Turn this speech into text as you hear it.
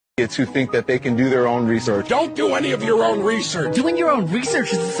kids who think that they can do their own research. Don't do any of your own research. Doing your own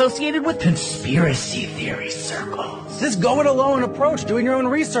research is associated with conspiracy theory circles. This go-it-alone approach, doing your own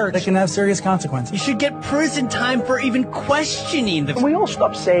research, that can have serious consequences. You should get prison time for even questioning the... Can we all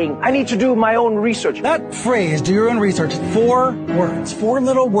stop saying, I need to do my own research? That phrase, do your own research, 4 words. 4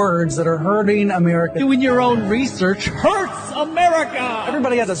 little words that are hurting America. Doing your own research hurts America!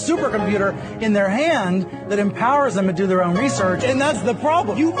 Everybody has a supercomputer in their hand that empowers them to do their own research, and that's the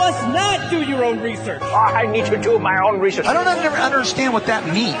problem. You must not do your own research. I need to do my own research. I don't ever understand what that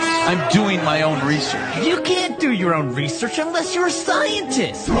means. I'm doing my own research. You can't do your own research unless you're a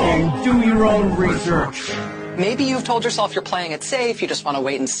scientist. Do your own research. Maybe you've told yourself you're playing it safe, you just want to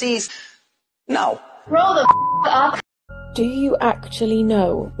wait and see. No. Roll the up. Do you actually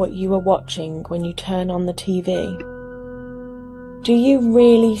know what you are watching when you turn on the TV? Do you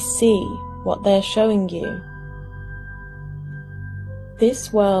really see what they're showing you?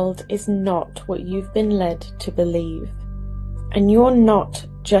 This world is not what you've been led to believe, and you're not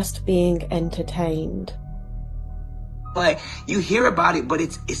just being entertained. Like, you hear about it, but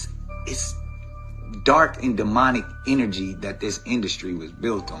it's dark and demonic energy that this industry was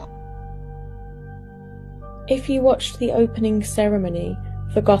built on. If you watched the opening ceremony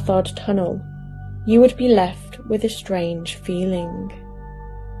for Gotthard Tunnel, you would be left with a strange feeling.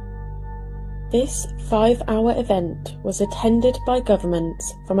 This 5-hour event was attended by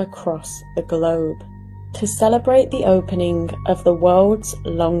governments from across the globe to celebrate the opening of the world's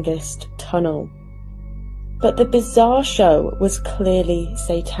longest tunnel. But the bizarre show was clearly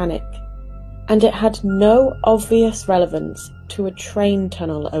satanic, and it had no obvious relevance to a train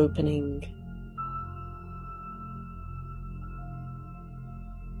tunnel opening.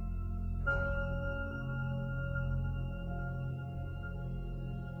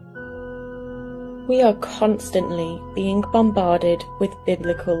 We are constantly being bombarded with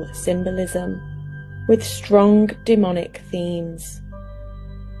biblical symbolism, with strong demonic themes.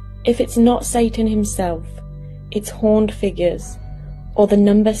 If it's not Satan himself, it's horned figures, or the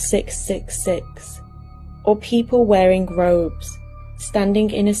number 666, or people wearing robes,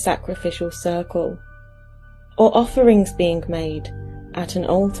 standing in a sacrificial circle, or offerings being made at an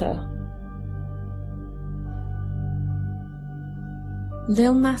altar.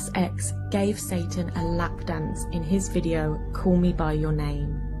 Lil Nas X gave Satan a lap dance in his video Call Me By Your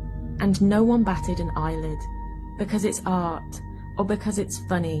Name, and no one batted an eyelid, because it's art, or because it's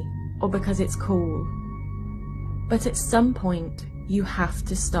funny, or because it's cool. But at some point, you have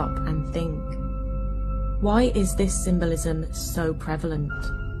to stop and think. Why is this symbolism so prevalent?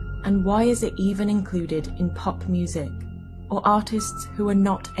 And why is it even included in pop music, or artists who are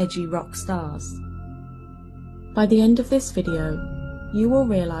not edgy rock stars? By the end of this video, you will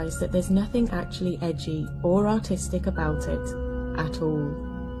realise that there's nothing actually edgy or artistic about it at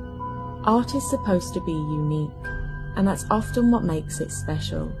all. Art is supposed to be unique, and that's often what makes it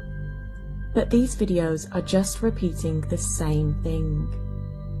special. But these videos are just repeating the same thing.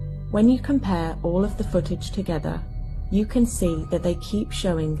 When you compare all of the footage together, you can see that they keep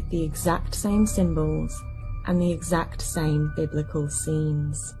showing the exact same symbols and the exact same biblical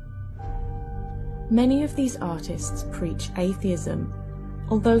scenes. Many of these artists preach atheism,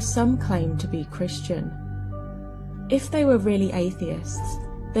 although some claim to be Christian. If they were really atheists,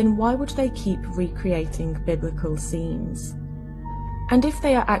 then why would they keep recreating biblical scenes? And if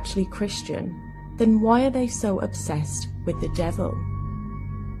they are actually Christian, then why are they so obsessed with the devil?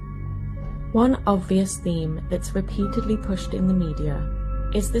 One obvious theme that's repeatedly pushed in the media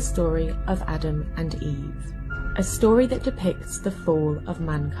is the story of Adam and Eve, a story that depicts the fall of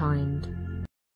mankind.